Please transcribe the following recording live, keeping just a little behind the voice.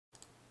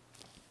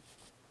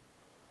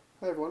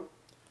Hi everyone.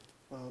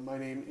 My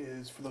name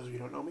is, for those of you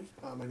who don't know me,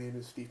 my name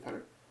is Steve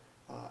Penner.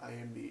 I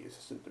am the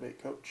assistant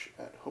debate coach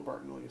at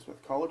Hobart and William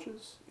Smith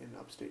Colleges in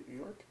upstate New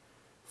York,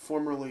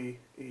 formerly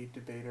a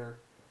debater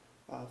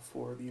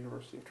for the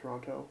University of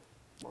Toronto,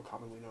 more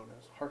commonly known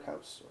as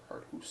Harthouse or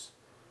Harthouse,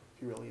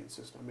 if you really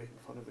insist on making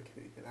fun of the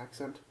Canadian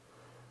accent,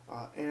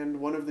 and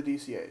one of the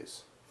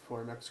DCAs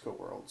for Mexico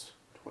Worlds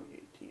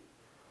 2018.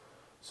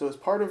 So as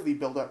part of the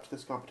build-up to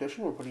this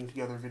competition, we're putting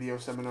together video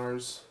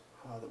seminars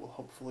that will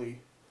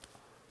hopefully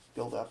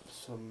build up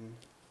some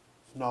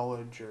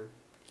knowledge or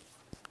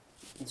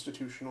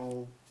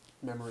institutional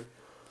memory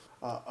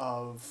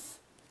of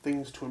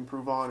things to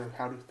improve on and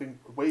how to think,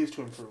 ways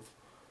to improve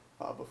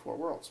before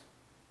Worlds.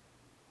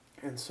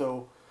 And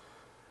so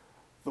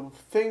the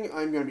thing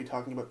I'm going to be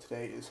talking about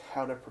today is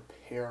how to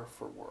prepare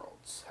for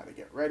Worlds, how to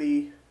get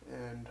ready,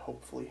 and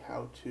hopefully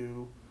how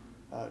to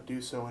do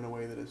so in a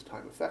way that is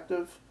time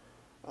effective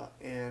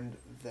and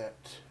that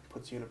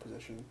puts you in a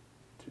position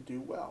to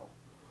do well.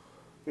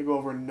 I'm going to go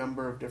over a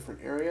number of different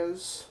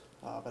areas,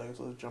 but I guess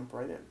let's jump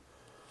right in.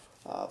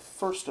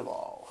 First of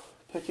all,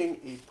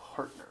 picking a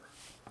partner.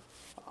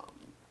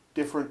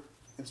 Different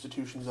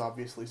institutions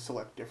obviously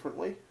select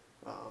differently.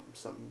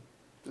 Some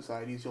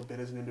societies you'll bid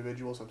as an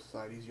individual, some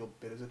societies you'll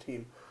bid as a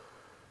team.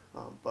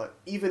 But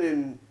even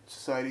in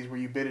societies where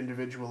you bid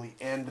individually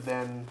and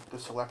then the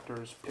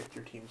selectors pick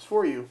your teams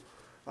for you,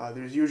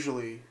 there's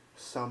usually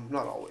some,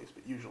 not always,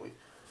 but usually,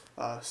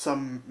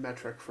 some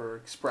metric for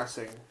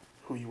expressing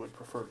who you would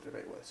prefer to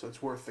debate with. So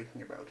it's worth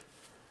thinking about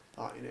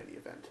in any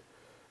event.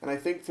 And I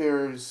think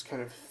there's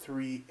kind of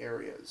three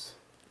areas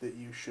that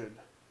you should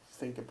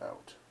think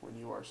about when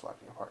you are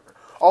selecting a partner.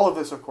 All of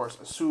this, of course,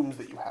 assumes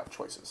that you have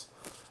choices,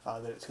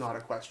 that it's not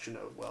a question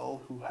of,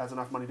 well, who has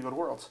enough money to go to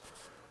Worlds,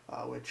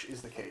 which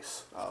is the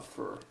case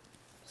for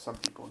some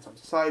people in some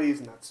societies,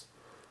 and that's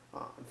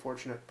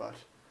unfortunate, but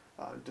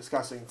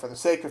discussing for the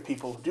sake of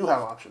people who do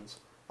have options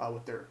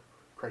what their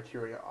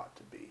criteria ought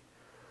to be.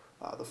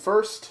 The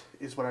first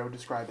is what I would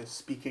describe as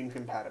speaking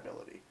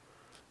compatibility,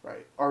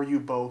 right? Are you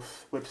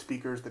both whip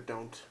speakers that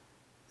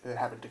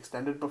haven't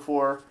extended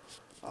before?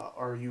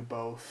 Are you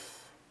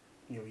both,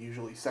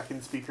 usually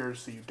second speakers,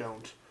 so you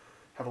don't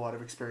have a lot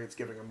of experience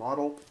giving a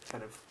model?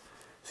 Kind of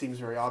seems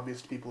very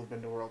obvious to people who've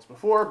been to Worlds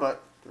before,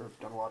 but they've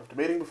done a lot of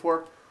debating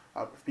before.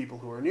 For people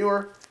who are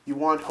newer, you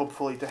want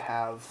hopefully to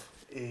have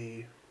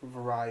a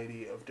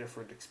variety of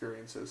different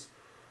experiences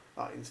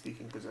in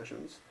speaking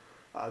positions.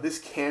 This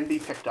can be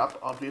picked up,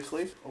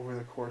 obviously, over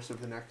the course of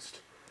the next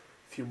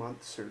few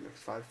months or the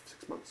next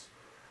 5-6 months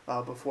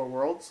before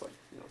Worlds.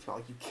 It's not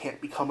like you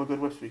can't become a good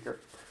whip speaker,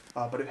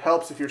 but it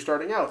helps if you're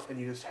starting out and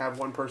you just have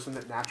one person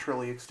that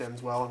naturally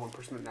extends well and one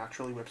person that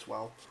naturally whips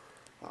well.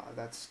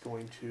 That's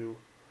going to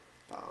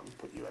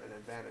put you at an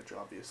advantage,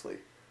 obviously,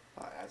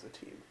 as a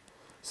team.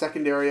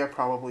 Second area,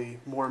 probably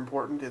more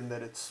important in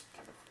that it's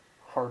kind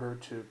of harder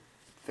to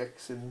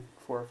fix in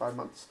 4 or 5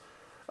 months,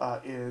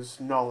 is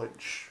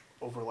knowledge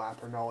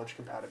overlap or knowledge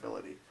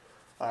compatibility.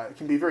 It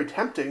can be very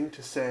tempting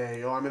to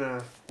say, oh, I'm going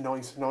to,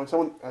 knowing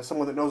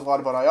someone that knows a lot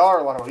about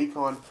IR, a lot about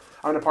econ,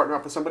 I'm going to partner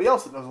up with somebody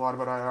else that knows a lot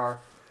about IR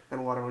and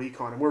a lot about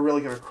econ, and we're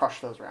really going to crush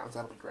those rounds.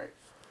 That'll be great.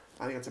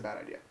 I think that's a bad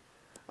idea.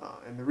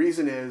 And the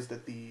reason is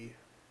that the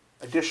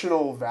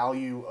additional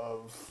value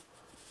of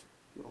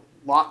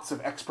lots of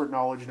expert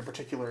knowledge in a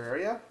particular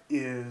area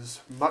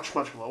is much,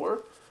 much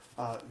lower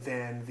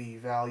than the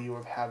value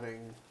of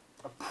having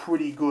a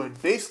pretty good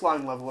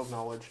baseline level of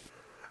knowledge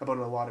about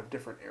a lot of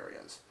different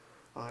areas.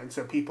 And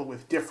so people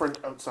with different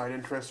outside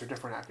interests or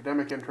different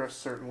academic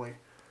interests, certainly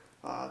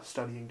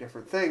studying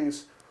different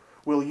things,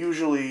 will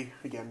usually,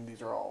 again,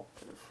 these are all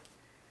kind of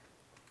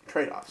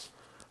trade-offs,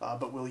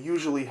 but will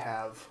usually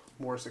have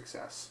more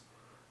success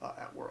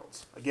at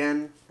Worlds.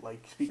 Again,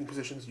 like speaking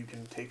positions, you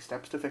can take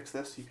steps to fix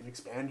this. You can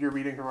expand your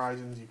reading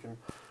horizons. You can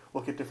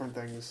look at different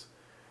things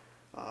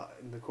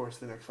in the course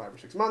of the next 5 or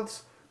 6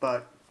 months,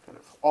 but kind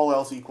of all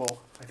else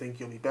equal, I think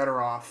you'll be better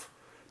off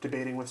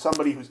debating with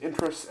somebody whose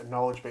interests and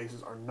knowledge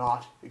bases are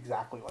not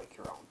exactly like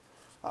your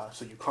own.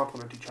 So you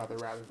complement each other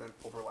rather than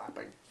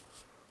overlapping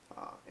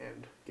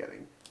and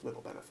getting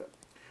little benefit.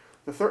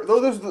 The third,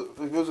 those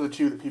are the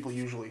two that people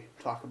usually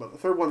talk about. The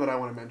third one that I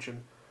want to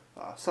mention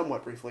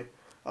somewhat briefly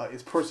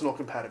is personal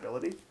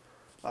compatibility.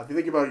 If you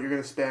think about it, you're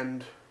going to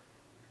spend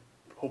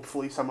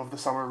hopefully some of the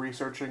summer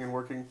researching and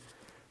working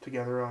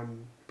together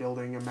on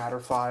building a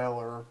matter file,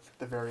 or at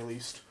the very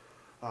least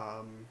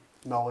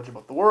knowledge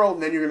about the world,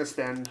 and then you're going to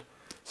spend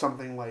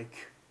something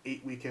like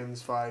 8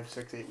 weekends, 5,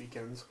 6, 8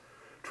 weekends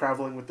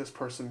traveling with this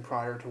person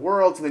prior to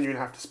Worlds, and then you're going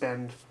to have to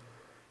spend,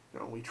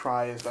 we will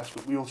try as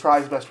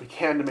best we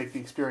can to make the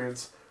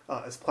experience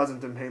as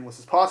pleasant and painless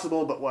as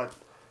possible, but what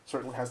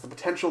certainly has the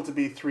potential to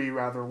be 3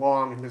 rather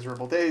long and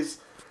miserable days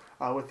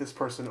with this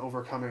person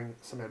overcoming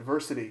some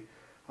adversity.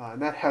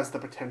 And that has the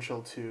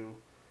potential to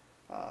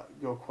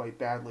go quite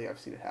badly. I've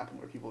seen it happen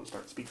where people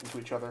start speaking to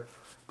each other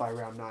by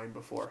round 9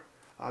 before.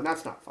 And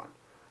that's not fun.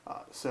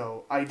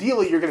 So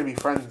ideally, you're going to be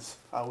friends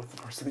with the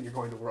person that you're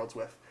going to Worlds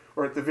with,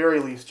 or at the very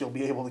least, you'll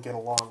be able to get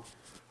along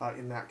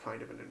in that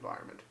kind of an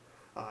environment.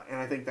 And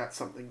I think that's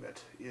something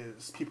that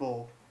is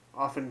people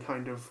often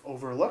kind of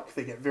overlook.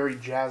 They get very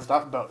jazzed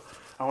up about,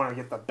 I want to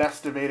get the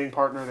best debating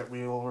partner, that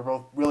we're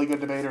both really good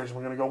debaters,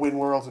 we're going to go win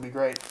worlds, it'll be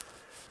great.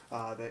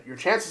 That your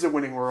chances of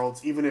winning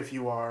worlds, even if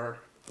you are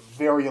a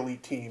very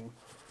elite team,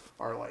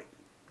 are like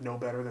no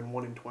better than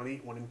 1 in 20,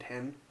 1 in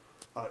 10.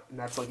 And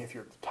that's like if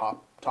you're the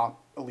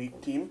top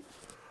elite team.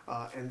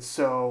 And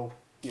so,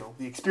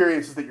 the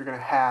experiences that you're going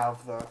to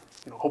have, the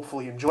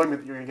hopefully enjoyment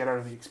that you're going to get out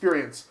of the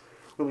experience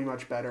will be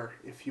much better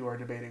if you are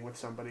debating with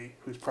somebody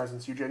whose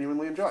presence you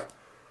genuinely enjoy.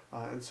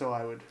 And so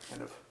I would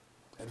kind of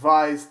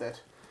advise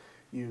that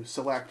you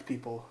select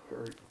people,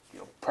 or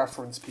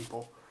preference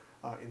people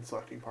in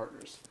selecting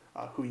partners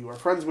who you are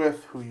friends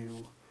with, who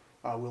you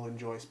will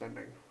enjoy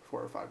spending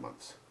 4 or 5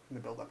 months in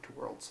the build-up to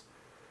Worlds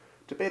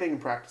debating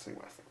and practicing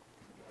with.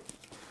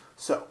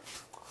 So,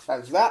 that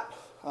is that.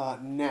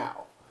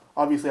 Now,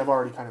 obviously I've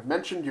already kind of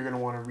mentioned you're going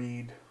to want to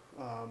read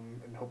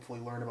and hopefully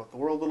learn about the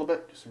world a little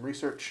bit, do some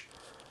research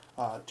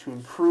to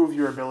improve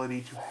your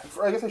ability to have,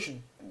 I guess I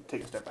should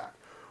take a step back.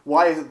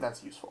 Why is it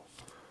that's useful?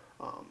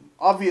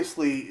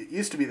 Obviously, it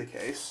used to be the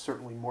case,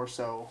 certainly more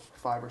so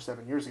 5 or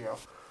 7 years ago,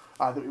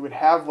 that we would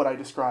have what I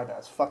describe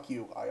as fuck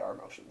you IR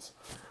motions,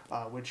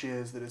 which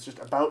is that it's just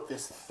about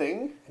this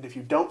thing, and if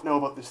you don't know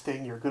about this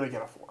thing, you're going to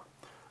get a 4.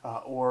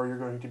 Or you're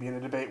going to be in a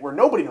debate where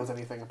nobody knows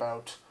anything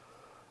about,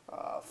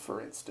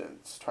 for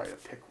instance, try to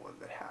pick one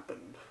that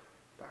happened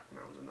back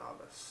when I was a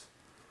novice.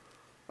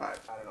 I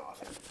don't know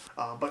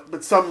offhand.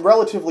 But some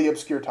relatively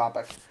obscure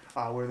topic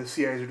where the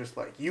CIs are just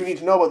like, you need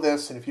to know about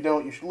this, and if you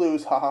don't, you should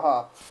lose, ha ha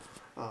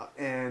ha.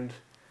 And,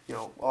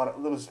 that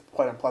was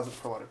quite unpleasant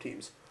for a lot of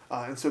teams.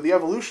 And so the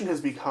evolution has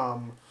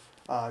become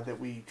that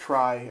we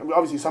try, I mean,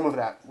 obviously some of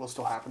that will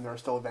still happen. There are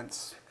still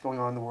events going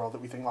on in the world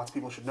that we think lots of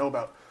people should know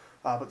about.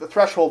 But the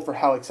threshold for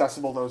how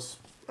accessible those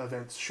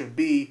events should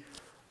be,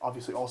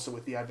 obviously also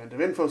with the advent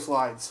of info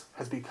slides,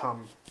 has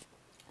become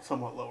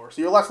somewhat lower.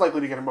 So you're less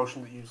likely to get a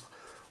motion that you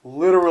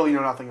literally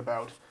know nothing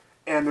about,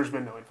 and there's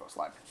been no info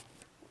slide.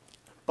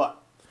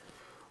 But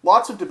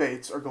lots of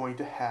debates are going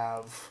to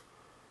have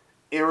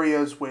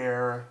areas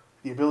where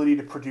the ability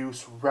to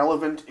produce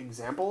relevant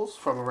examples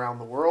from around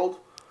the world,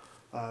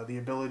 the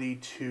ability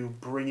to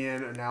bring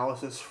in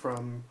analysis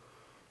from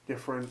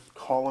different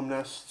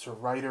columnists or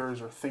writers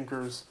or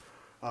thinkers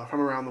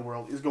from around the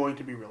world is going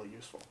to be really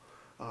useful.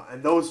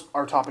 And those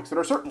are topics that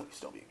are certainly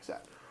still being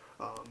set.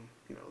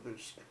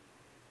 There's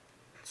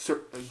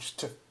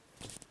just an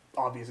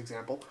obvious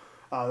example.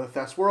 The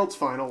FES Worlds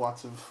Final,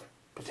 lots of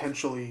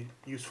potentially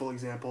useful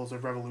examples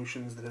of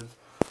revolutions that have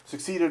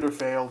succeeded or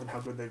failed and how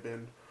good they've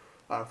been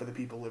for the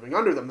people living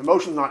under them. The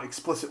motion's not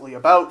explicitly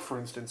about, for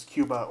instance,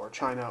 Cuba or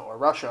China or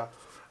Russia,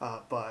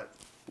 but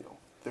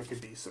there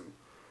could be some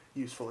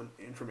useful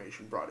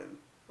information brought in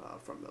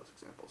from those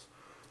examples.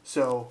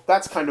 So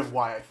that's kind of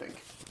why I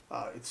think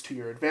it's to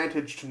your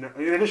advantage to know,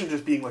 in addition to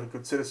just being like a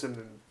good citizen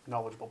and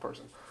knowledgeable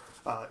person,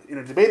 in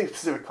a debating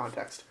specific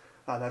context,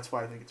 that's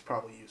why I think it's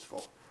probably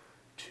useful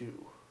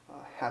to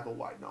have a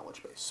wide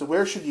knowledge base. So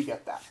where should you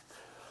get that?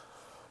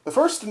 The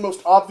first and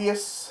most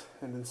obvious,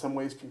 and in some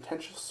ways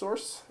contentious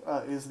source,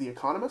 is The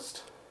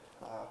Economist,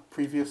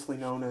 previously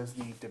known as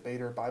the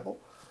Debater Bible.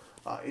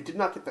 It did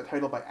not get that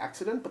title by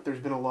accident, but there's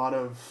been a lot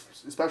of,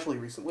 especially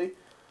recently,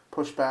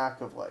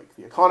 pushback of like,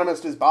 The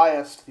Economist is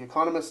biased, The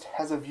Economist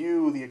has a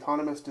view, The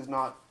Economist is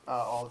not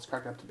all it's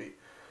cracked up to be.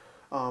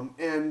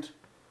 And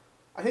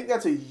I think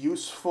that's a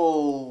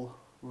useful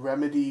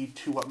remedy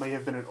to what may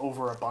have been an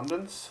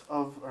overabundance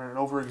of, or an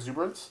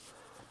overexuberance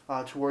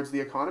towards The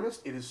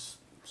Economist. It is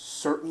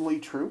certainly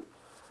true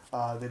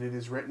that it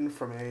is written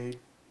from a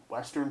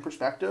Western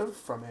perspective,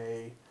 from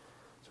a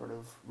sort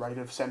of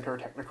right-of-center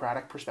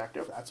technocratic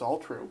perspective. That's all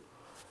true.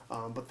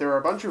 But there are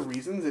a bunch of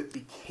reasons it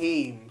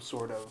became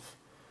sort of,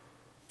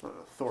 not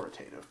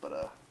authoritative,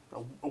 but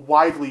a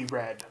widely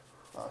read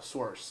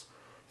source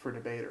for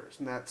debaters.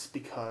 And that's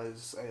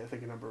because, I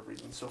think, a number of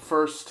reasons. So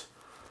first,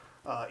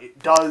 it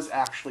does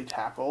actually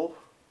tackle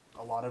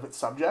a lot of its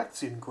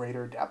subjects in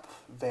greater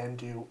depth than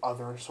do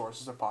other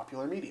sources of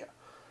popular media.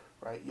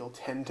 Right? You'll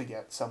tend to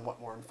get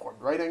somewhat more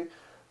informed writing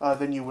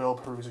than you will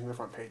perusing the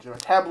front page of a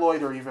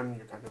tabloid or even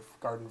your kind of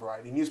garden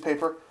variety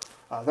newspaper.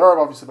 There are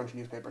obviously a bunch of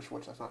newspapers for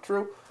which that's not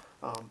true,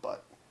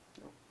 but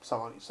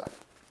some on each side.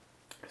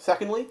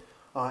 Secondly,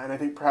 and I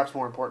think perhaps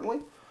more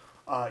importantly,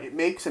 it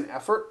makes an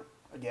effort,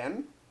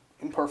 again,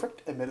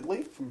 imperfect,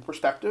 admittedly, from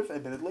perspective,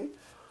 admittedly,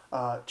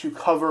 to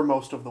cover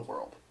most of the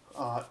world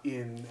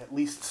in at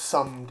least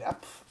some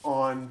depth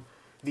on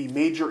the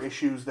major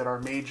issues that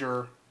are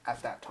major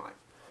at that time.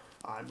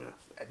 I'm going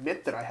to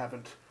admit that I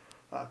haven't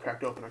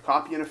cracked open a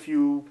copy in a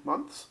few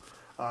months,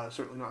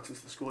 certainly not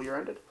since the school year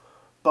ended,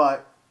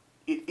 but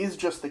it is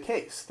just the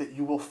case that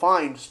you will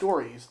find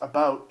stories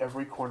about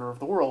every corner of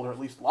the world, or at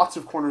least lots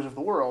of corners of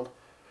the world,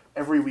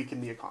 every week in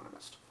The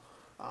Economist.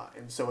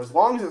 And so as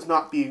long as it's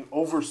not being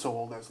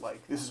oversold as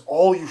like, this is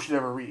all you should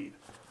ever read,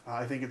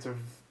 I think it's a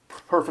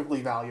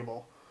perfectly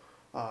valuable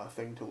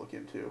thing to look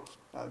into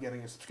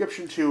getting a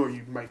subscription to, or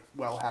you might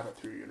well have it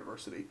through your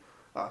university,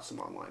 some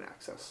online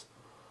access.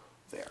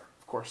 there.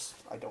 Of course,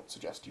 I don't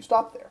suggest you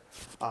stop there.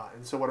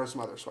 And so what are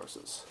some other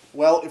sources?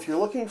 Well, if you're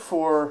looking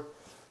for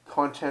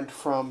content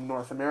from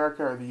North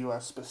America or the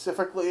US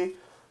specifically,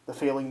 the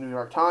failing New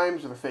York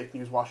Times or the fake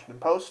news Washington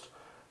Post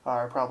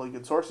are probably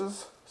good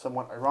sources.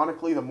 Somewhat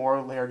ironically, the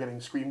more they are getting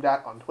screamed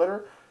at on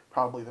Twitter,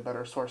 probably the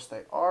better source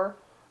they are,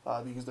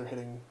 because they're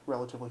hitting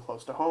relatively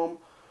close to home.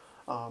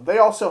 They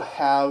also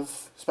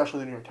have, especially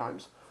the New York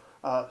Times,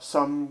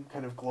 some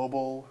kind of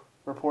global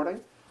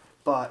reporting,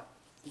 but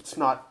it's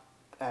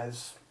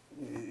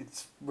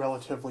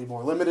relatively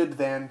more limited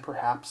than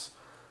perhaps,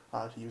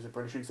 to use a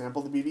British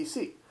example, the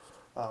BBC,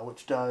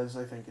 which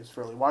I think is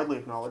fairly widely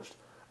acknowledged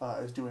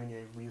as doing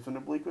a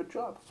reasonably good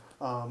job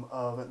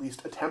of at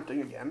least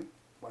attempting, again,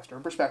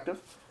 Western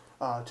perspective,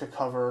 to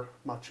cover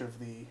much of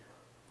the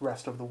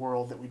rest of the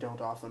world that we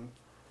don't often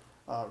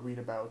read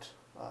about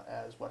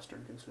as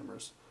Western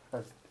consumers.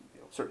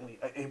 Certainly,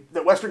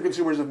 that Western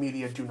consumers of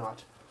media do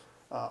not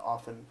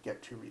often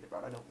get to read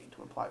about. I don't mean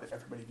to imply that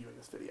everybody viewing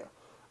this video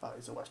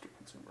is a Western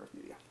consumer of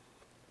media.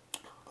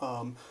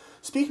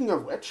 Speaking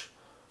of which,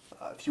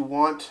 if you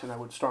want, and I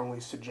would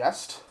strongly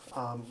suggest,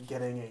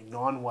 getting a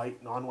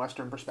non-white,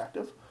 non-Western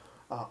perspective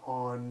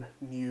on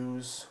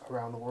news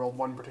around the world,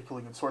 one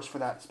particularly good source for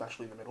that,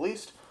 especially in the Middle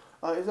East,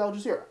 is Al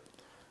Jazeera.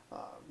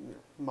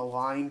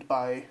 Maligned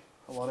by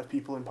a lot of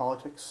people in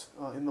politics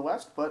in the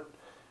West, but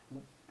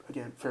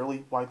again,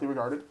 fairly widely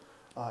regarded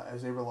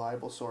as a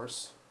reliable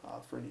source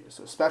for news.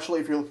 So especially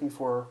if you're looking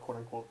for,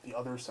 quote-unquote, the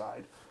other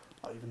side,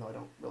 even though I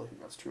don't really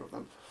think that's true of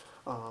them,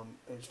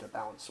 just a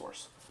balanced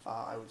source,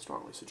 I would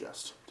strongly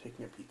suggest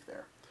taking a peek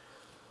there.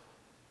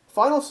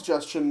 Final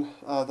suggestion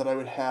that I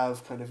would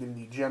have kind of in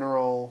the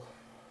general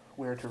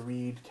where to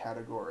read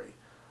category,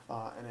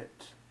 and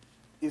it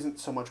isn't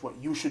so much what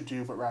you should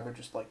do, but rather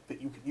just like that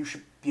you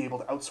should be able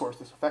to outsource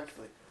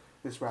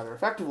this rather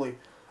effectively,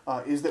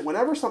 is that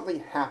whenever something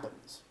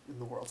happens in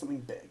the world, something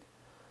big,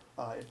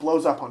 it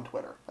blows up on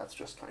Twitter. That's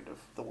just kind of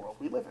the world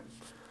we live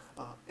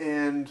in.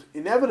 And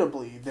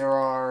inevitably, there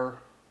are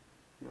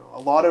a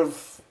lot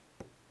of,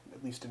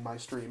 at least in my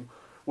stream,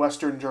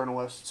 Western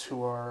journalists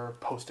who are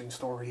posting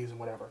stories and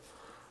whatever.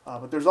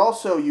 But there's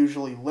also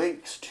usually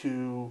links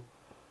to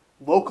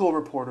local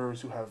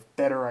reporters who have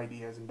better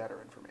ideas and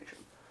better information.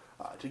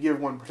 To give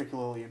one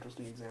particularly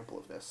interesting example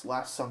of this,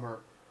 last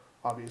summer,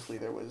 obviously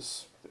there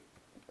was the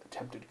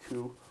attempted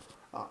coup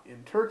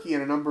in Turkey,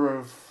 and a number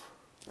of,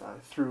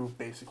 through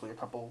basically a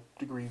couple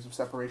degrees of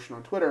separation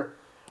on Twitter,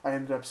 I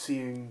ended up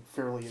seeing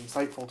fairly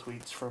insightful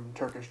tweets from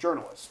Turkish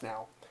journalists.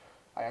 Now,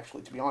 I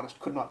actually, to be honest,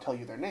 could not tell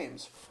you their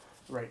names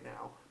right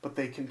now, but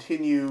they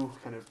continue,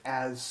 kind of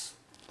as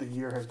the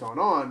year has gone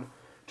on,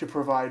 to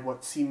provide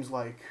what seems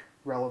like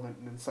relevant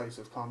and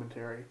incisive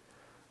commentary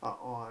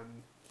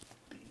on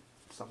the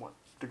somewhat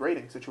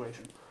degrading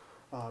situation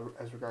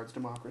as regards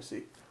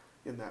democracy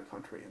in that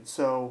country. And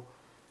so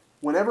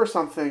whenever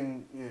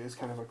something is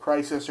kind of a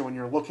crisis, or when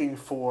you're looking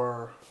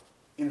for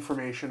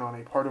information on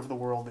a part of the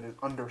world that is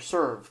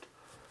underserved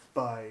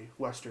by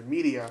Western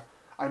media,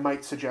 I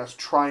might suggest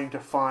trying to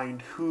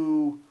find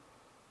who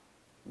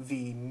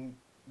the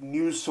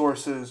news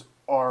sources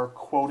are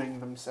quoting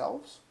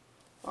themselves,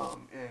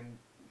 and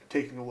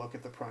taking a look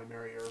at the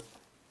primary or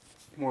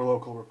more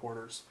local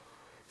reporters'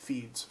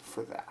 feeds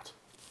for that.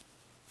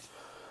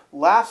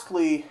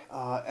 Lastly,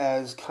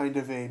 as kind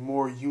of a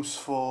more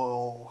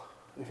useful,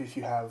 if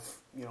you have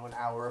an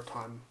hour of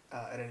time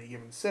at any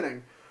given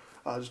sitting,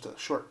 just a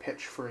short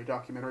pitch for a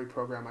documentary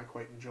program I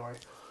quite enjoy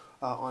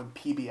on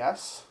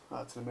PBS.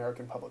 It's an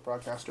American public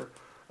broadcaster.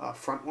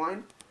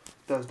 Frontline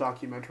does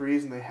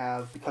documentaries, and they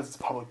have, because it's a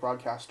public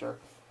broadcaster,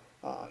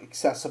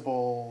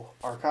 accessible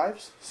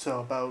archives. So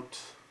about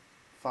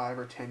 5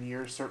 or 10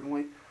 years,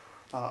 certainly,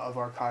 of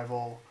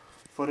archival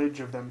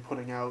footage of them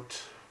putting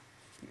out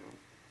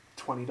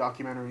 20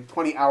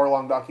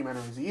 hour-long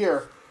documentaries a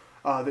year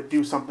that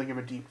do something of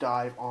a deep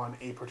dive on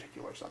a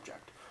particular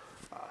subject.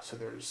 So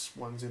there's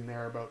ones in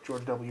there about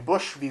George W.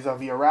 Bush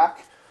vis-a-vis Iraq.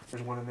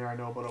 There's one in there I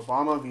know about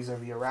Obama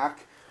vis-a-vis Iraq.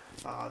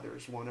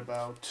 There's one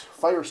about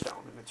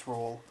Firestone and its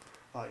role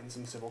in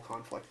some civil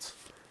conflicts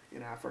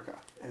in Africa.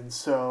 And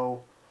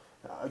so,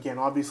 again,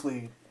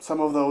 obviously,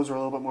 some of those are a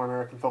little bit more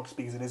American-focused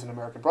because it is an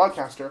American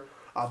broadcaster.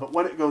 But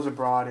when it goes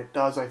abroad, it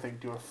does, I think,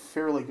 do a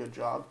fairly good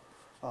job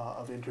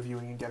of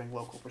interviewing and getting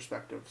local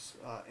perspectives.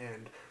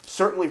 And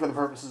certainly for the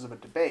purposes of a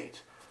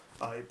debate,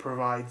 it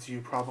provides you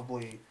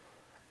probably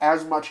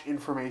as much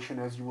information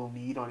as you will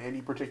need on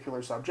any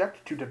particular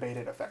subject to debate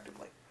it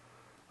effectively.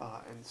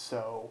 And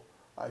so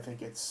I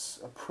think it's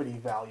a pretty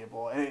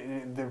valuable,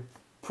 and they're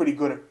pretty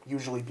good at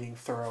usually being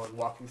thorough and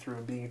walking through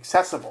and being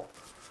accessible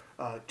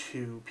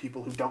to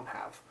people who don't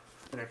have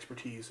an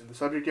expertise in the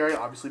subject area,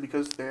 obviously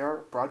because they are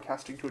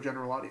broadcasting to a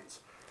general audience.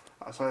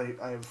 So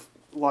I have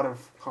a lot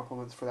of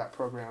compliments for that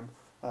program.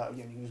 Again,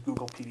 you can use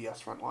Google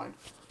PBS Frontline,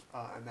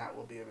 and that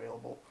will be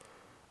available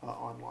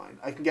online.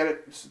 I can get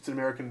it, it's an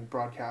American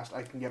broadcast,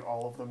 I can get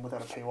all of them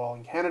without a paywall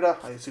in Canada.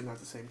 I assume that's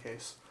the same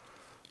case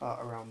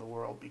around the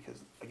world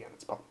because, again,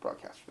 it's public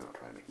broadcast, they're not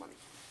trying to make money.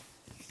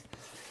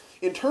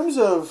 In terms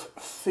of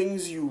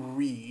things you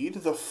read,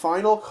 the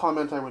final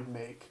comment I would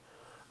make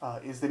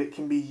is that it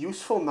can be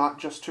useful not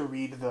just to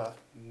read the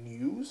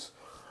news,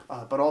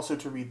 but also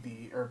to read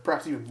or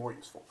perhaps even more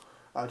useful,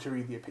 to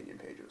read the opinion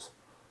pages,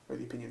 or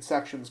the opinion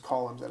sections,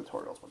 columns,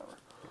 editorials, whatever.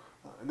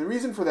 And the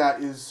reason for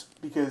that is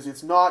because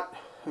it's not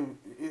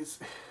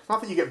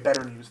that you get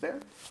better news there,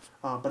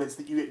 but it's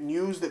that you get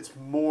news that's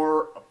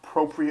more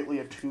appropriately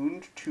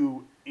attuned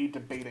to a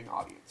debating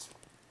audience.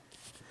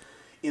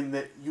 In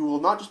that you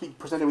will not just be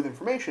presented with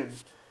information,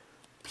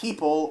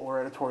 people or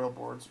editorial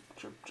boards,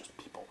 which are just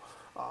people,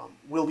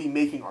 will be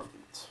making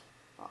arguments.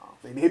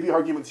 They may be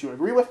arguments you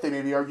agree with, they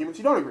may be arguments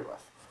you don't agree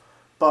with.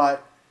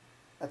 But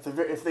if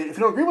you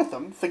don't agree with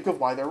them, think of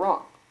why they're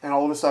wrong. And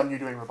all of a sudden you're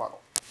doing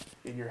rebuttal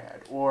in your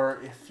head. Or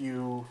if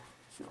you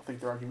think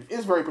their argument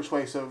is very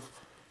persuasive,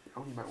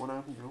 you might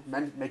want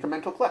to make a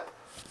mental clip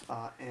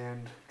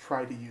and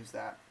try to use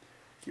that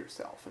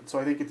yourself. And so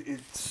I think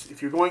it's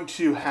if you're going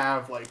to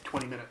have like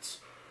 20 minutes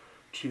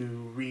to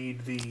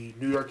read the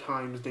New York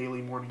Times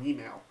daily morning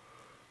email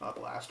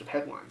blast of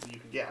headlines that you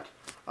can get,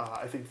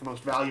 I think the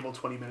most valuable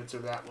 20 minutes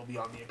of that will be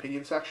on the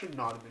opinion section,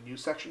 not in the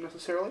news section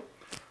necessarily.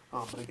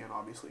 But again,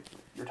 obviously,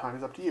 your time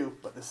is up to you,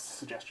 but this is a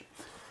suggestion.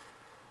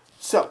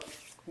 So,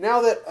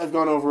 now that I've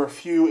gone over a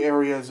few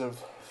areas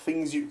of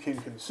things you can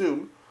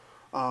consume,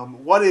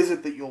 what is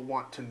it that you'll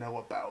want to know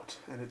about?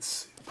 And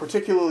it's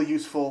particularly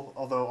useful,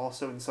 although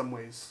also in some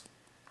ways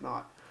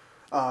not,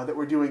 that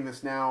we're doing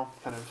this now,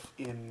 kind of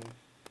in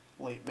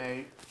late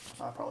May,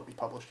 probably be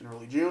published in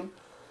early June,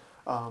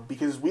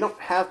 because we don't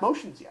have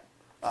motions yet.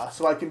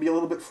 So I can be a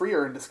little bit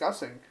freer in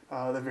discussing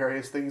the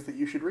various things that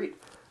you should read,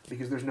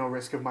 because there's no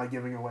risk of my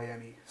giving away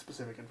any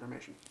specific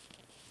information.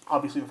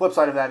 Obviously, the flip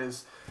side of that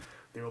is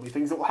there will be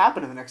things that will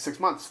happen in the next 6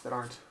 months that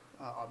aren't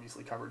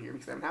obviously covered here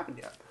because they haven't happened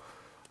yet.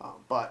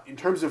 But in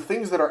terms of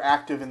things that are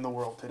active in the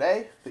world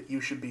today that you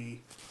should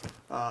be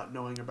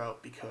knowing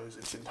about, because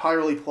it's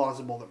entirely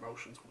plausible that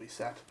motions will be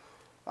set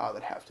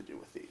that have to do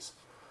with these.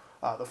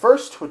 The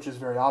first, which is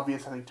very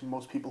obvious, I think, to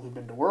most people who've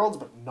been to Worlds,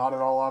 but not at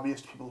all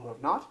obvious to people who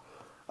have not,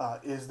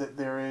 is that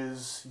there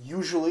is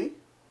usually,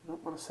 I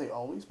don't want to say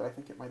always, but I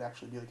think it might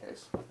actually be the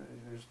case,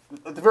 there's,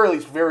 at the very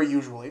least, very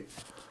usually,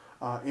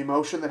 a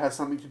motion that has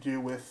something to do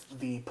with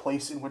the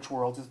place in which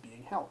Worlds is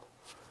being held.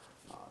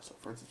 So,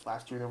 for instance,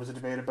 last year there was a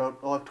debate about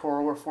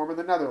electoral reform in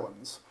the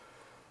Netherlands.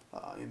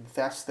 In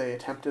Thess, they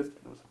attempted,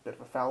 it was a bit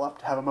of a foul-up,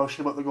 to have a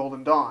motion about the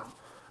Golden Dawn.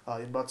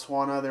 In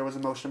Botswana, there was a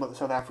motion about the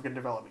South African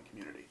Development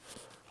Community.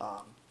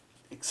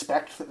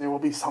 Expect that there will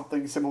be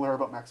something similar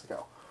about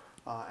Mexico.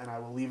 And I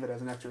will leave it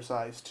as an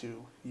exercise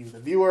to you, the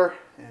viewer,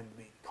 and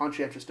the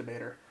conscientious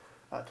debater,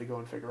 to go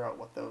and figure out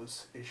what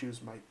those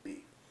issues might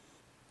be.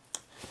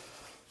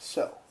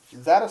 So,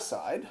 that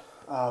aside,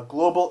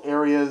 global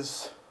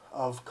areas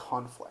of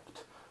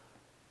conflict.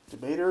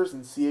 Debaters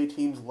and CA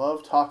teams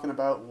love talking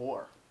about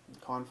war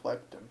and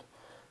conflict and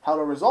how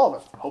to resolve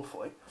it,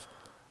 hopefully.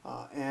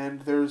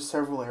 And there's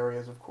several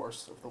areas, of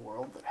course, of the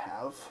world that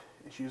have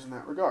issues in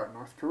that regard.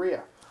 North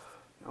Korea.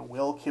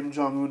 Will Kim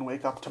Jong-un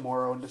wake up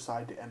tomorrow and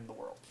decide to end the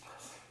world?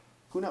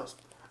 Who knows?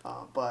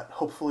 But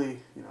hopefully,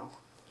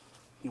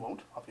 he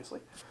won't, obviously.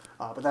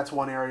 But that's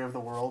one area of the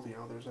world.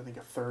 There's, I think,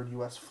 a third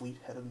U.S. fleet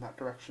headed in that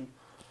direction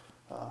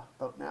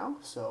about now.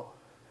 So,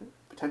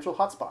 potential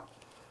hotspot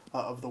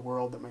of the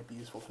world that might be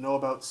useful to know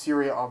about.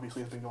 Syria,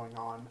 obviously, has been going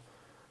on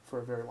for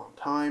a very long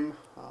time.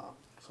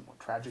 Somewhat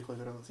tragically,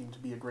 there doesn't seem to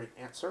be a great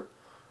answer.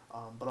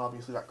 But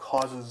obviously, that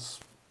causes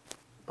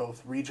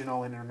both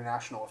regional and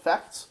international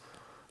effects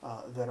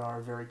that are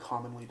very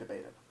commonly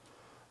debated.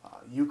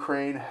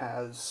 Ukraine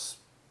has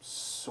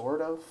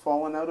sort of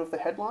fallen out of the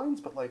headlines,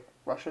 but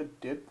Russia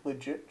did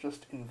legit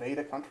just invade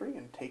a country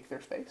and take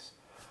their space,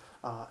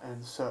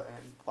 and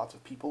lots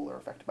of people are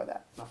affected by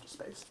that, not just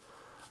space.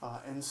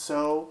 And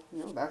so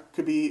that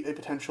could be a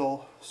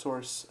potential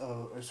source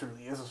of, or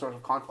certainly is a source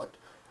of conflict.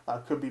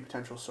 Could be a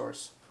potential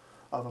source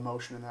of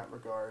emotion in that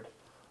regard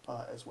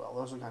as well.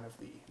 Those are kind of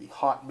the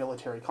hot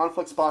military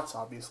conflict spots.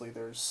 Obviously,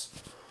 there's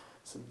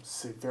some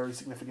very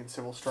significant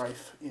civil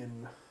strife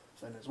in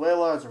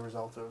Venezuela as a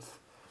result of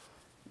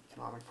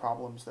economic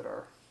problems that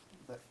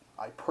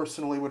I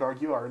personally would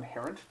argue are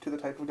inherent to the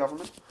type of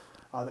government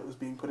that was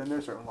being put in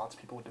there. Certainly lots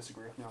of people would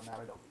disagree with me on that.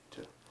 I don't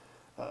need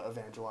to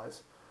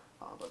evangelize.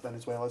 But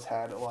Venezuela's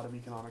had a lot of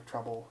economic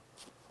trouble,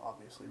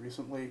 obviously,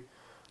 recently.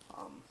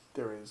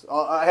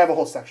 I have a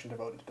whole section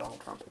devoted to Donald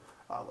Trump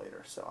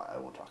later, so I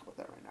won't talk about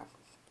that right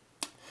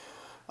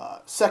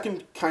now.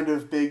 Second kind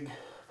of big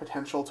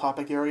potential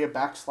topic area,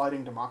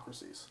 backsliding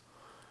democracies.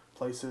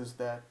 Places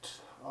that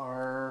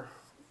are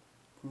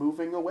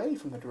moving away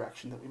from the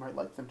direction that we might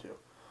like them to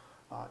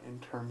in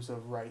terms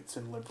of rights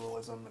and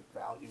liberalism and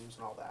values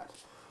and all that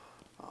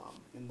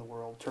in the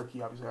world.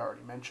 Turkey, obviously, I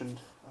already mentioned.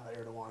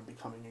 Erdogan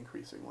becoming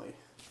increasingly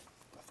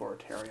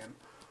authoritarian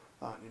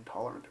and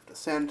intolerant of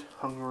dissent.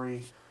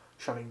 Hungary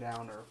shutting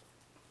down, or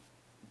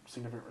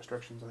significant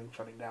restrictions, I think,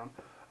 shutting down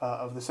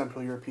of the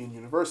Central European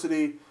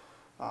University.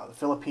 The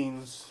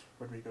Philippines,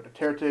 Rodrigo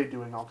Duterte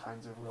doing all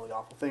kinds of really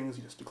awful things.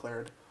 He just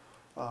declared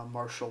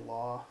martial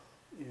law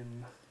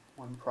in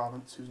one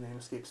province whose name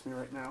escapes me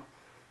right now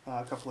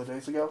a couple of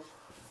days ago.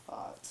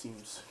 It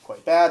seems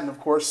quite bad, and of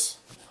course,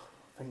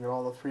 the thing that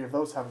all the three of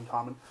those have in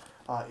common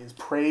is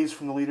praise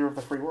from the leader of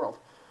the free world.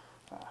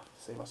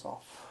 Save us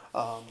all.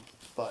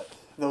 But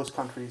those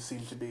countries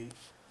seem to be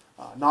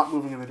not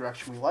moving in the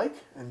direction we like,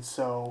 and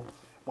so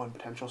one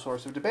potential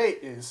source of debate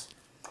is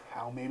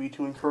how maybe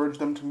to encourage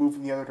them to move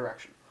in the other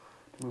direction,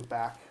 to move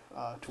back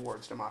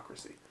towards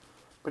democracy.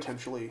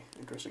 Potentially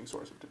interesting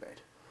source of debate.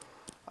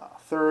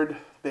 Third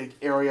big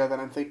area that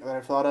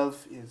I've thought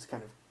of is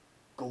kind of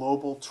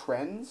global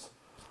trends.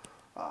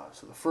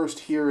 So the first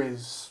here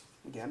is,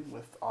 again,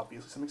 with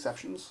obviously some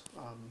exceptions,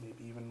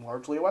 maybe even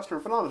largely a Western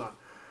phenomenon,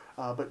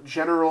 but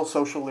general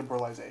social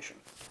liberalization,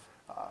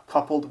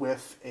 coupled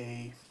with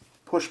a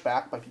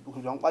pushback by people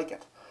who don't like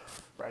it.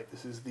 Right?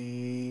 This is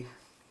the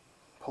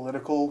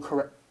political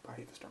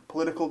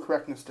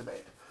correctness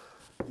debate,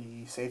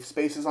 the safe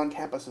spaces on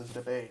campuses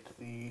debate,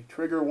 the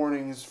trigger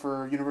warnings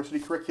for university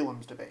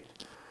curriculums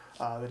debate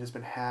that has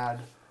been had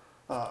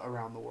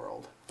around the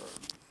world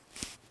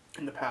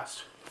in the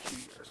past few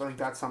years. I think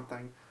that's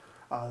something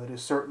that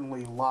is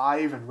certainly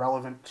live and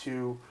relevant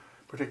to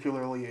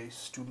particularly a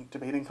student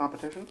debating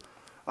competition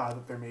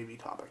that there may be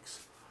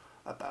topics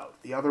about.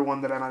 The other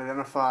one that I might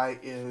identify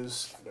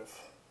is kind of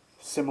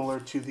similar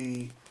to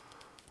the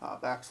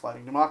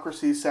backsliding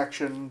democracy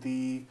section,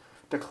 the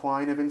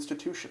decline of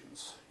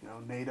institutions. You know,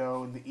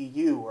 NATO and the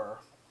EU are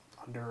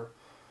under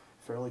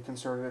fairly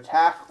concerted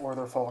attack, or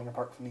they're falling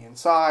apart from the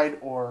inside,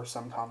 or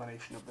some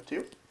combination of the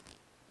two.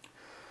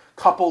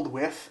 Coupled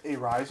with a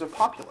rise of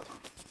populism.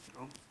 You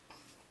know,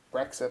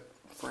 Brexit,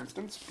 for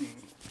instance, being,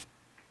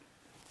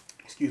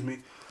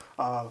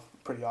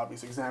 pretty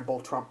obvious example,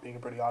 Trump being a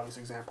pretty obvious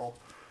example,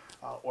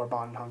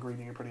 Orban in Hungary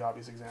being a pretty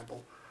obvious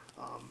example.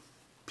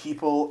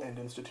 People and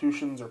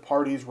institutions or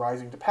parties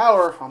rising to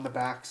power on the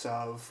backs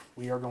of,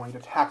 we are going to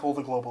tackle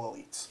the global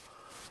elites,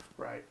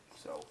 right?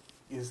 So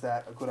is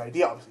that a good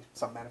idea? Obviously,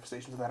 some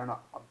manifestations of that are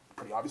not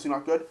pretty obviously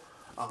not good,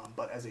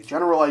 but as a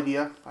general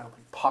idea, I don't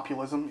think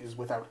populism is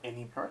without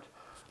any merit.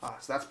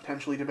 So that's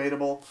potentially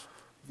debatable.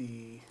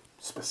 The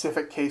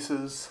specific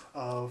cases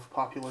of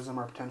populism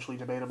are potentially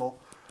debatable,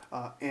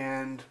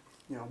 and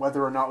you know,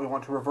 whether or not we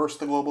want to reverse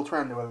the global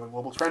trend, or whether the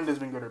global trend has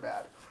been good or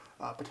bad,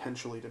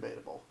 potentially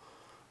debatable.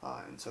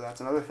 And so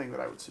that's another thing that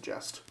I would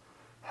suggest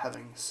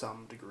having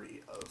some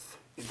degree of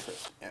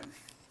interest in.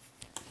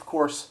 Of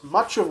course,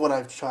 much of what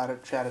I've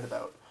chatted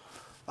about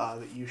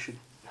that you should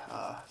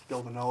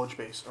build a knowledge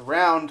base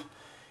around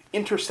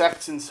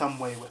intersects in some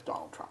way with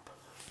Donald Trump.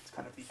 It's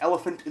kind of the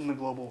elephant in the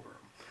global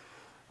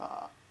room.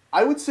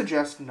 I would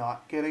suggest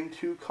not getting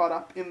too caught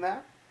up in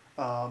that.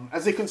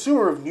 As a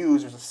consumer of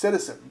news, as a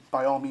citizen,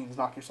 by all means,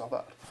 knock yourself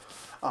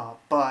out.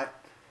 But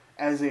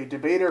as a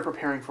debater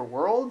preparing for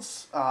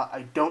Worlds,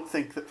 I don't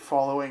think that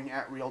following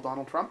 @real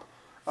Donald Trump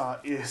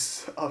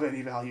is of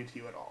any value to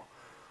you at all.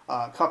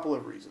 A couple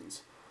of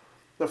reasons.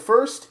 The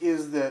first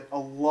is that a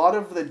lot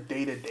of the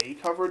day-to-day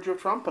coverage of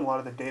Trump and a lot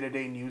of the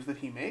day-to-day news that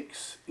he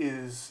makes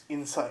is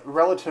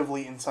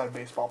relatively inside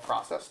baseball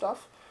process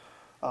stuff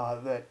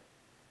that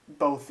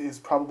both is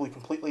probably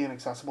completely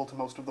inaccessible to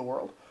most of the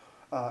world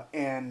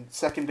and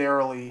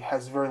secondarily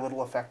has very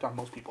little effect on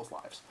most people's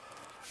lives.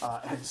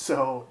 And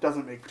so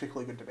doesn't make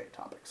particularly good debate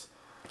topics.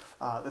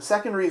 The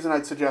second reason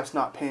I'd suggest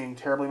not paying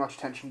terribly much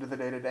attention to the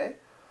day-to-day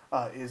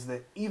is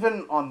that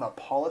even on the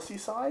policy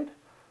side,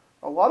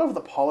 a lot of the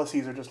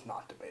policies are just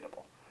not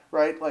debatable,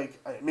 right? Like,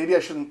 maybe I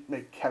shouldn't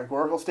make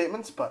categorical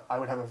statements, but I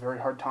would have a very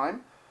hard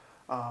time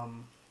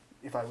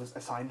if I was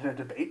assigned in a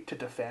debate to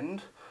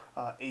defend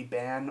a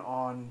ban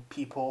on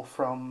people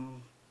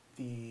from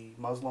the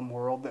Muslim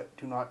world that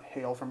do not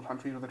hail from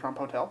countries with a Trump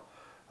hotel.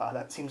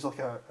 That seems like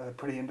a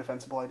pretty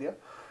indefensible idea.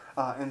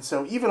 And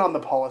so even on the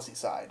policy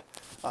side,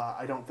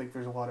 I don't think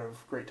there's a lot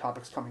of great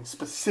topics coming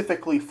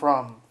specifically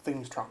from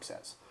things Trump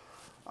says.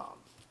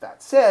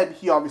 That said,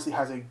 he obviously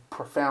has a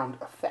profound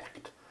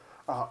effect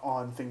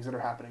on things that are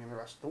happening in the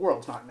rest of the world.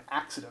 It's not an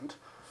accident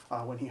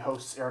when he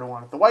hosts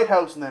Erdogan at the White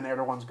House and then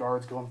Erdogan's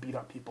guards go and beat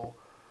up people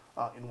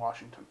in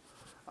Washington.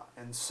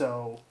 And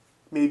so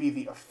maybe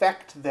the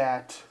effect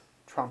that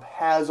Trump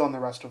has on the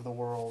rest of the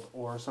world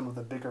or some of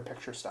the bigger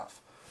picture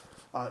stuff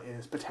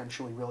is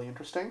potentially really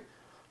interesting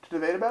to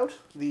debate about.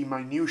 The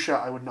minutiae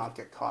I would not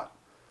get caught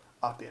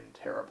up in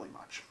terribly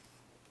much.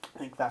 I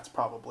think that's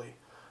probably,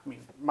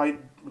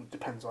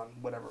 depends on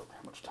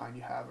how much time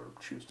you have or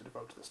choose to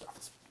devote to this stuff.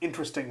 It's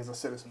interesting as a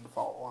citizen to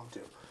follow along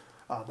to,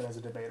 but as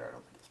a debater I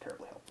don't think it's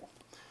terribly helpful.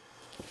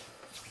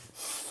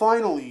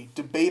 Finally,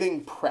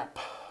 debating prep.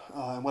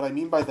 And what I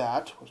mean by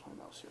that, where's my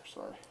mouse here,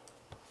 sorry.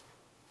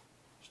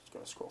 Just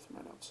gotta scroll through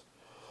my notes.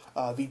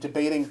 The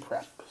debating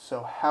prep.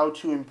 So how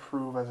to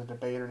improve as a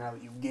debater now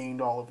that you've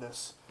gained all of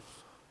this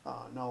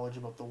knowledge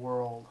about the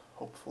world,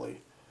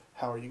 hopefully.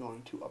 How are you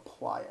going to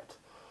apply it?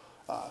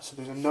 So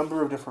there's a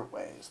number of different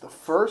ways. The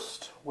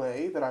first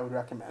way that I would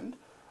recommend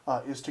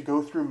is to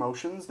go through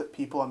motions that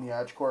people on the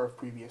AdJCorp have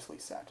previously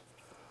set.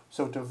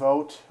 So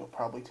devote, it'll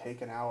probably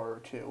take an hour or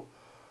two,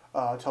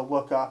 to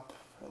look up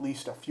at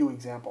least a few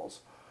examples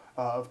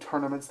of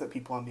tournaments that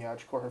people on the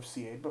Adjudicator have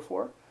CA'd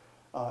before,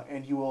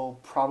 and you will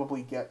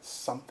probably get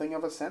something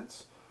of a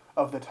sense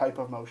of the type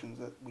of motions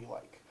that we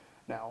like.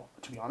 Now,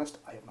 to be honest,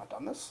 I have not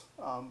done this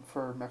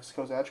for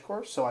Mexico's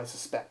Adjudicator, so I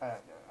suspect,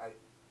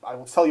 I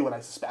will tell you what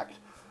I suspect,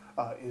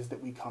 is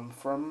that we come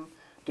from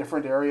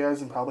different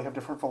areas and probably have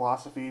different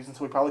philosophies, and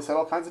so we probably set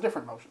all kinds of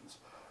different motions.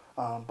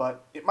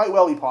 But it might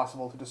well be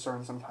possible to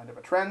discern some kind of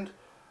a trend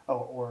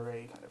or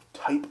a kind of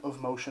type of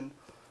motion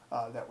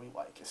that we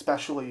like.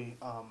 Especially,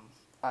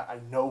 I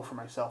know for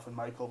myself and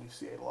Michael, we've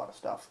CA'd a lot of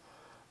stuff.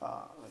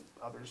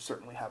 Others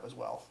certainly have as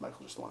well.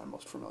 Michael's just the one I'm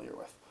most familiar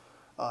with.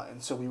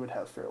 And so we would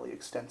have fairly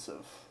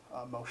extensive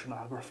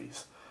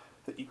motionographies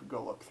that you could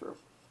go look through.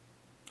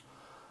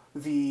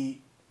 The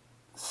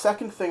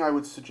second thing I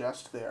would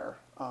suggest there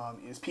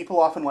is people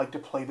often like to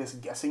play this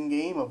guessing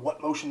game of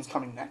what motion's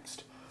coming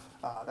next.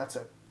 That's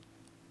an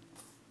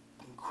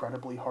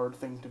incredibly hard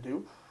thing to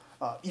do.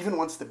 Even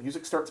once the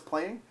music starts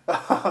playing,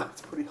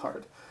 it's pretty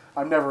hard.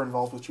 I'm never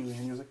involved with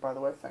choosing music, by the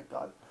way, thank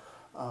God.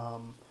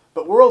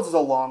 But Worlds is a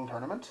long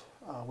tournament.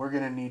 We're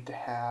going to need to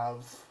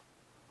have,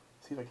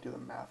 see if I can do the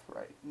math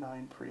right,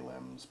 9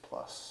 prelims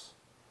plus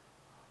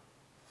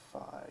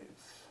 5,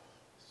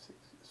 6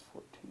 is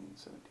 14,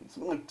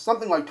 17,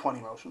 something like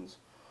 20 motions.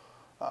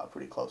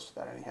 Pretty close to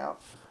that anyhow.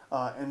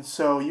 And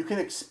so you can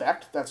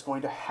expect that's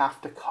going to have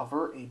to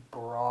cover a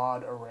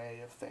broad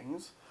array of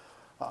things.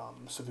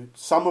 So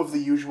some of the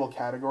usual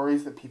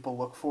categories that people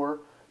look for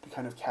to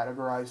kind of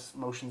categorize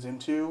motions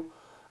into,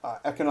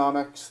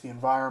 economics, the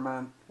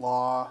environment,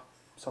 law,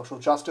 social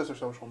justice or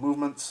social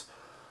movements,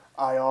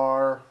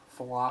 IR,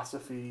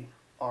 philosophy,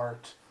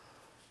 art,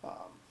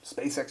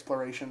 space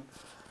exploration.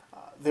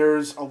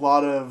 There's a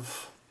lot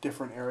of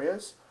different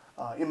areas.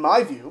 In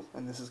my view,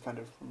 and this is kind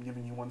of, I'm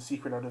giving you one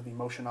secret out of the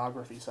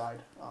motionography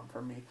side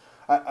from me,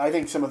 I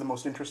think some of the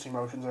most interesting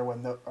motions are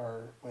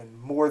when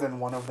more than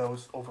one of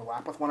those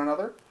overlap with one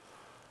another.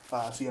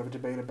 So you have a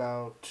debate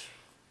about,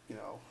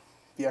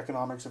 the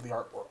economics of the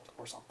art world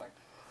or something.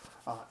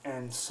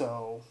 And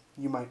so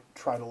you might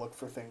try to look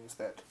for things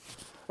that,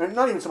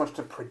 not even so much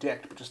to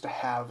predict, but just to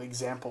have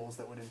examples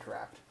that would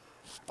interact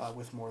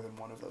with more than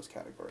one of those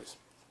categories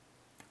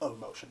of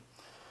motion.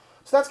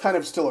 So that's kind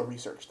of still a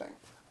research thing.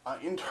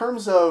 In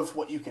terms of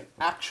what you can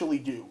actually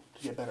do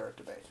to get better at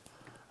debate,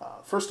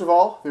 first of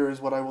all, there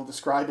is what I will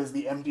describe as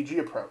the MDG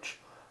approach,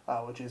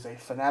 which is a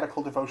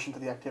fanatical devotion to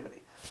the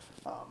activity.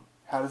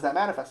 How does that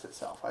manifest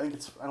itself? I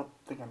don't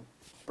think I'm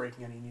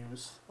breaking any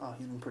news.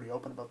 He's been pretty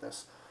open about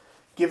this.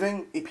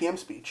 Giving a PM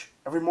speech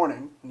every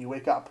morning when you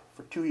wake up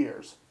for 2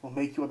 years will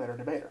make you a better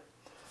debater.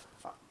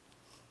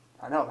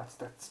 I know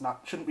that's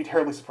not shouldn't be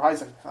terribly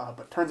surprising,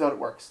 but turns out it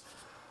works.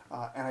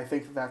 And I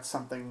think that's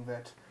something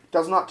that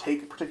does not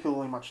take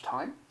particularly much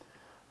time.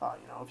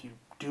 If you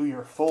do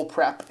your full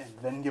prep and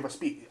then give a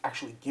speech,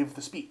 actually give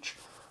the speech,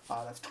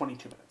 that's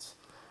 22 minutes,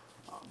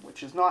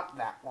 which is not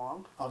that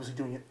long. Obviously,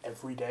 doing it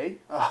every day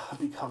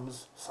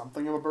becomes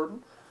something of a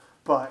burden,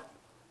 but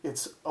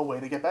it's a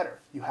way to get better.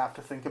 You have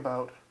to think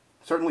about,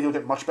 certainly you'll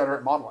get much better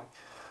at modeling.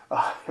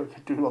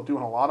 You'll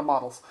doing a lot of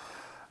models.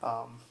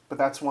 But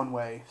that's one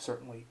way,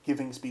 certainly,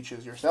 giving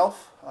speeches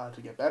yourself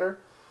to get better.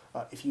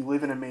 If you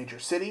live in a major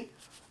city,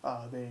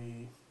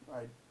 they,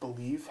 I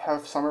believe,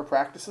 have summer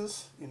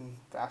practices in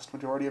vast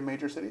majority of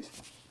major cities.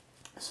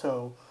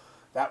 So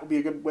that would be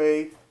a good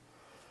way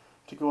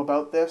to go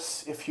about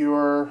this. If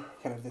you're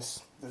kind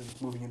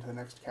of moving into the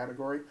next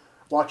category,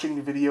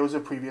 watching videos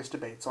of previous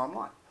debates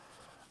online.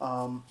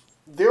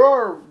 There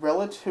are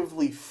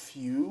relatively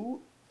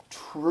few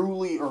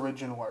truly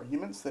original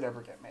arguments that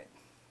ever get made.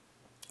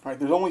 Right?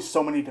 There's only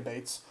so many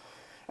debates,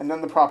 and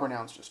then the proper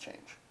nouns just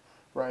change.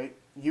 Right?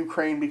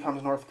 Ukraine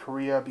becomes North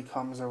Korea,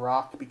 becomes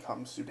Iraq,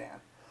 becomes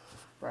Sudan.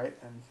 Right?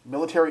 And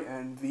military,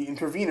 and the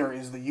intervener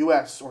is the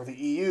U.S. or the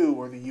EU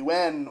or the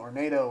UN or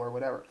NATO or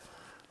whatever.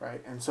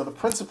 Right? And so the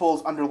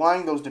principles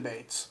underlying those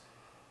debates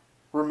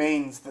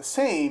remains the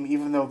same,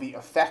 even though the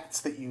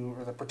effects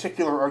or the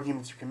particular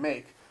arguments you can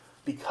make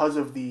because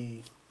of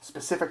the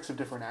specifics of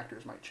different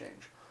actors might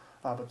change.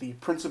 But the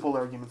principal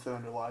arguments that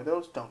underlie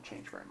those don't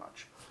change very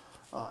much.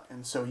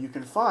 And so you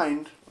can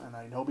find, and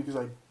I know because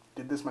I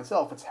did this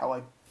myself, it's how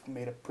I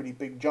made a pretty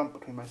big jump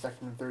between my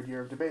second and third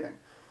year of debating,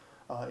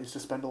 is to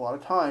spend a lot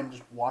of time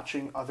just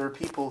watching other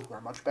people who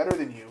are much better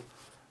than you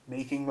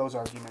making those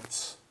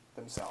arguments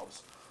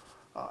themselves.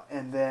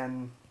 And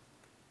then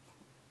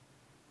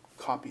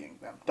copying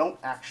them. Don't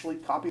actually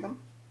copy them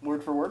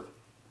word for word.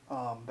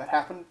 That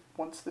happened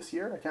once this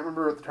year. I can't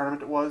remember what the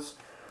tournament it was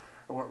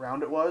or what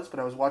round it was, but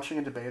I was watching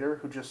a debater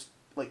who just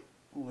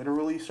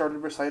literally started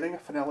reciting a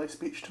finale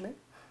speech to me.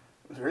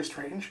 It was very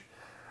strange.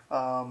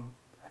 I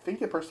think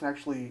the person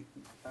actually,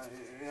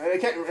 I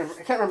can't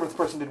remember if the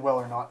person did well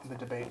or not in the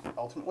debate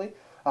ultimately,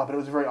 but it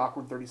was a very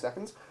awkward 30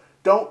 seconds.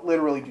 Don't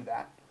literally do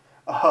that.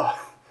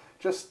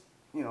 Just,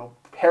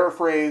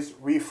 paraphrase,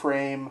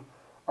 reframe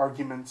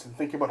arguments, and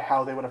think about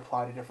how they would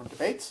apply to different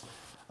debates,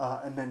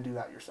 and then do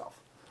that yourself.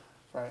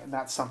 Right? And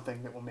that's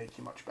something that will make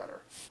you much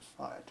better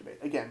at debate.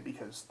 Again,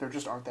 because there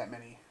just aren't that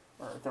many,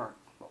 or there are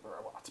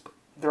lots, but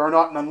there are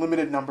not an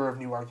unlimited number of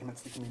new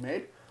arguments that can be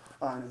made.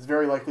 And it's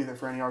very likely that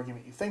for any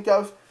argument you think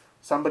of,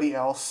 somebody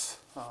else,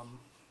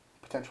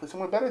 potentially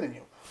someone better than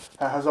you,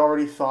 has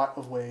already thought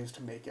of ways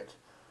to make it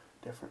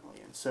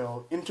differently. And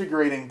so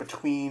integrating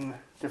between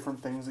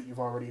different things that you've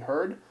already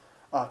heard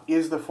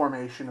is the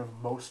formation of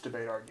most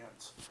debate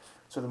arguments.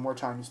 So the more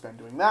time you spend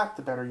doing that,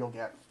 the better you'll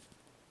get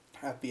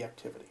at the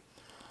activity.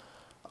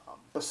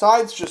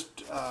 Besides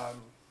just kind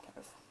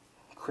of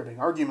cribbing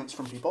arguments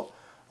from people,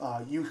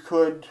 you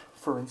could,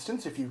 for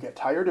instance, if you get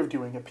tired of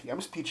doing a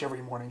PM speech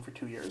every morning for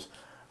 2 years,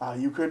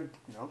 you could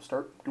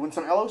start doing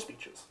some LO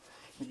speeches.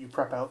 You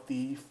prep out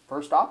the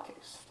first op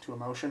case to a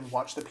motion,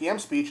 watch the PM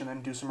speech, and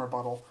then do some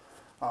rebuttal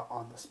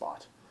on the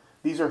spot.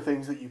 These are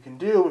things that you can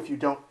do if you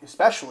don't,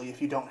 especially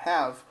if you don't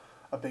have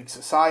a big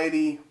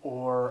society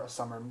or a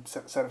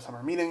set of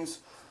summer meetings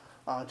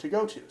to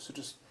go to. So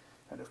just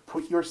kind of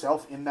put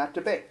yourself in that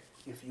debate.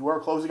 If you are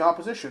closing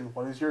opposition,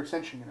 what is your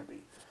extension going to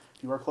be?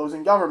 If you are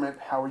closing government,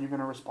 how are you going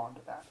to respond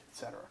to that,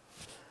 etc.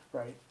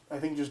 Right? I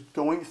think just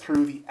going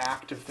through the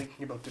act of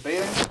thinking about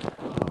debating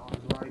on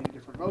a variety of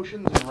different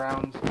motions and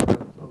rounds that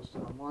are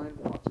posted online,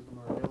 lots of them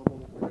are available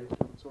with various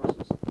different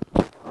sources,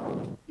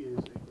 is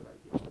a good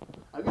idea.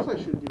 I guess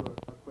I should do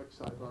a quick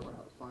sidebar about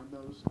how to find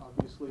those.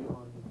 Obviously,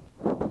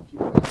 if you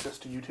have access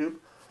to YouTube,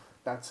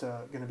 that's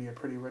going to be a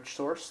pretty rich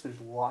source.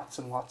 There's lots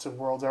and lots of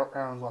Worlds Out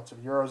rounds, lots of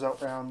Euros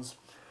Out rounds.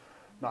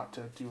 Not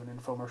to do an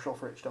infomercial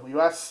for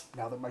HWS,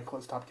 now that Michael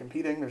has stopped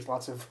competing, there's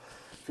lots of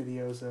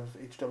videos of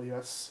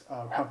HWS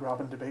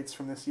round-robin debates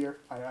from this year.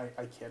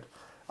 I kid.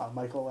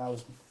 Michael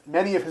allows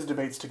many of his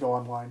debates to go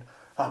online,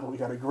 but we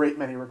got a great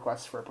many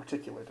requests for a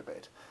particular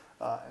debate,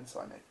 and so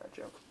I make that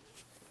joke.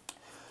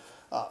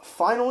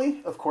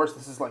 Finally, of course,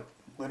 this is like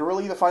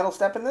literally the final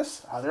step in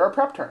this, there are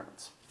prep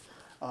tournaments.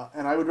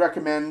 And I would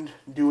recommend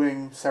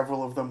doing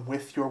several of them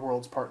with your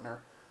Worlds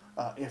partner,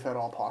 if at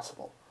all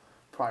possible,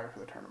 prior to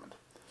the tournament.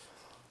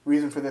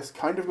 Reason for this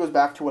kind of goes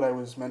back to what I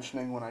was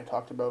mentioning when I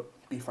talked about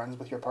be friends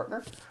with your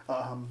partner.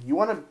 You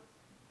want to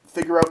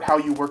figure out how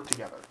you work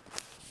together.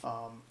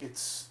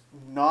 It's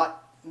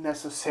not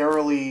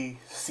necessarily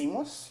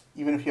seamless.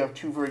 Even if you have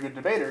two very good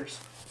debaters,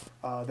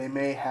 they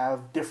may have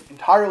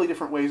entirely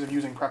different ways of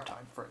using prep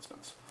time, for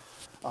instance.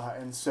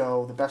 And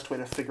so the best way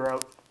to figure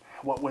out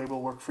what way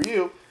will work for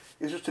you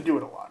is just to do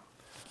it a lot.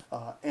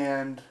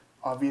 And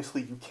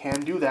obviously you can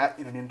do that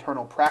in an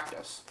internal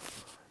practice,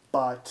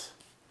 but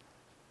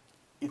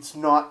it's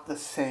not the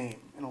same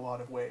in a lot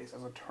of ways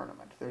as a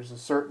tournament. There's a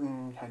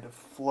certain kind of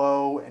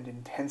flow and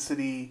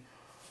intensity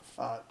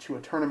to a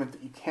tournament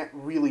that you can't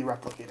really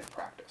replicate in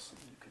practice.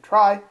 You can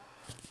try,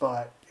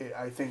 but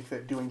I think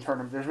that doing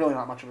tournaments, there's really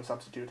not much of a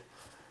substitute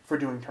for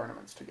doing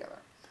tournaments together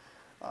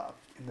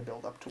in the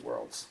build-up to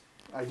Worlds.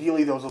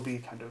 Ideally, those will be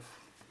kind of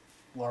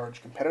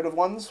large competitive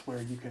ones where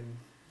you can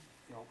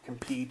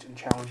compete and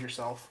challenge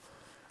yourself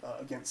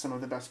against some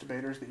of the best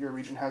debaters that your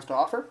region has to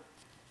offer.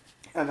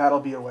 And that'll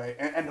be a way,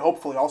 and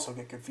hopefully also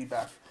get good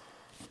feedback,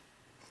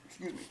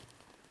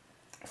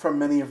 from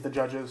many of the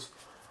judges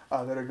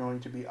that are going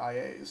to be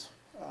IAs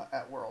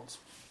at Worlds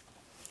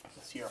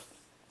this year.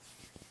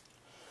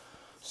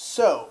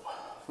 So,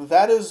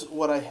 that is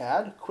what I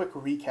had. Quick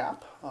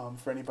recap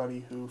for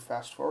anybody who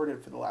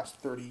fast-forwarded for the last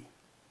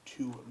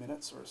 32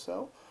 minutes or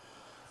so.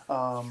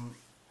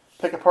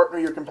 Pick a partner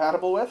you're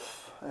compatible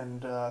with,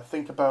 and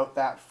think about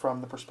that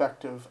from the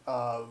perspective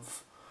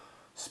of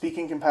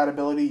speaking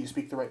compatibility. You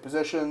speak the right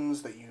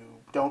positions, that you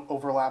don't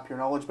overlap your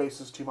knowledge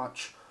bases too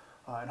much,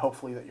 and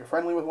hopefully that you're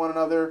friendly with one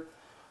another.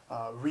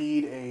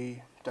 Read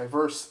a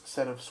diverse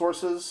set of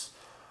sources,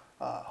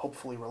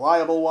 hopefully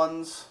reliable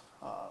ones.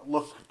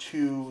 Look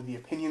to the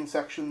opinion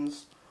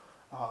sections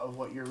of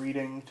what you're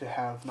reading to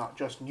have not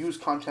just news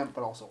content,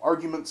 but also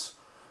arguments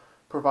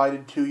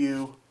provided to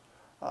you.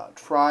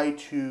 Try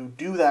to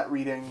do that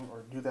reading,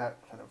 or do that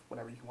kind of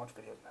whenever you can watch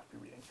videos and have to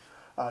be reading.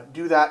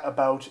 Do that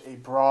about a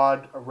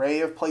broad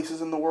array of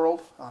places in the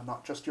world,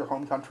 not just your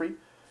home country.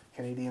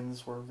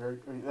 Canadians were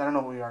I don't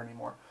know what we are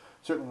anymore.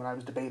 Certainly when I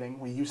was debating,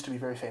 we used to be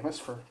very famous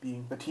for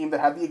being the team that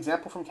had the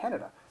example from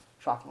Canada,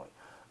 shockingly.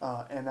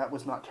 And that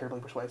was not terribly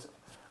persuasive.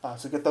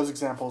 So get those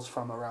examples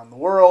from around the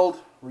world,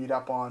 read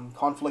up on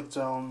conflict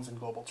zones and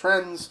global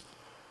trends,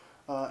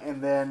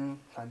 and then,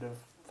 kind of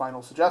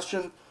final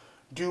suggestion,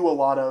 do a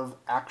lot of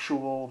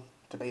actual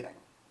debating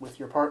with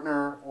your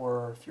partner,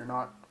 or if you're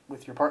not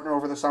with your partner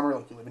over the summer,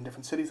 like you live in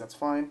different cities, that's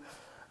fine.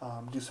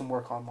 Do some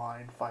work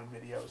online, find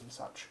videos and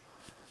such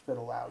that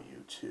allow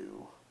you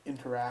to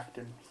interact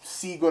and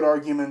see good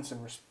arguments and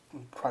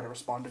try to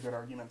respond to good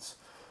arguments,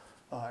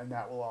 and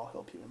that will all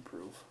help you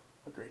improve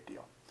a great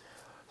deal.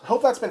 So I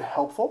hope that's been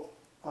helpful.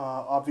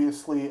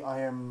 Obviously,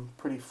 I am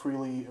pretty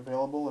freely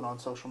available and on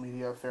social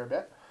media a fair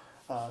bit,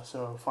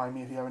 so find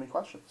me if you have any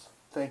questions.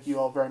 Thank you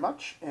all very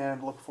much,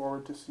 and look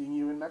forward to seeing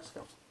you in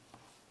Mexico.